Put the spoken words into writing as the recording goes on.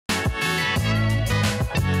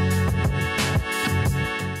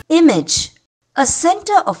IMAGE, a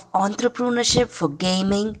center of entrepreneurship for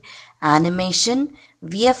gaming, animation,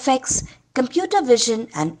 VFX, computer vision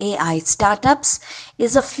and AI startups,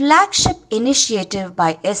 is a flagship initiative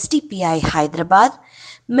by STPI Hyderabad,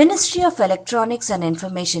 Ministry of Electronics and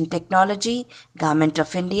Information Technology, Government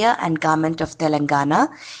of India and Government of Telangana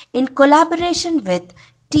in collaboration with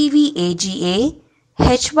TVAGA,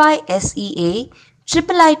 HYSEA,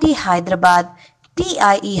 IIIT Hyderabad,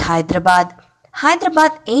 TIE Hyderabad,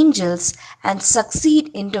 Hyderabad Angels and Succeed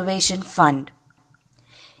Innovation Fund.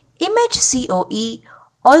 IMAGE COE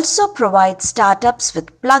also provides startups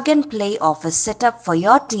with plug-and-play office setup for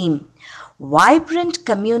your team, vibrant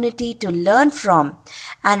community to learn from,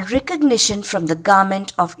 and recognition from the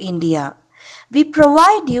Government of India. We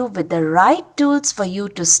provide you with the right tools for you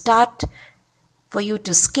to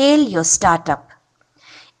scale your startup.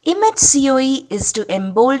 IMAGE COE is to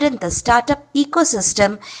embolden the startup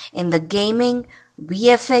ecosystem in the gaming,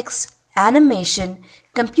 VFX, animation,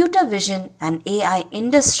 computer vision and AI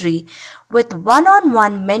industry with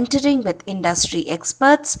one-on-one mentoring with industry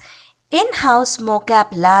experts, in-house mocap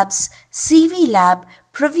labs, CV lab,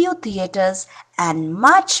 preview theaters and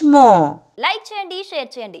much more. Like cheyandi, share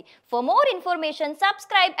cheyandi. For more information,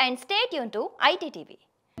 subscribe and stay tuned to ITTV.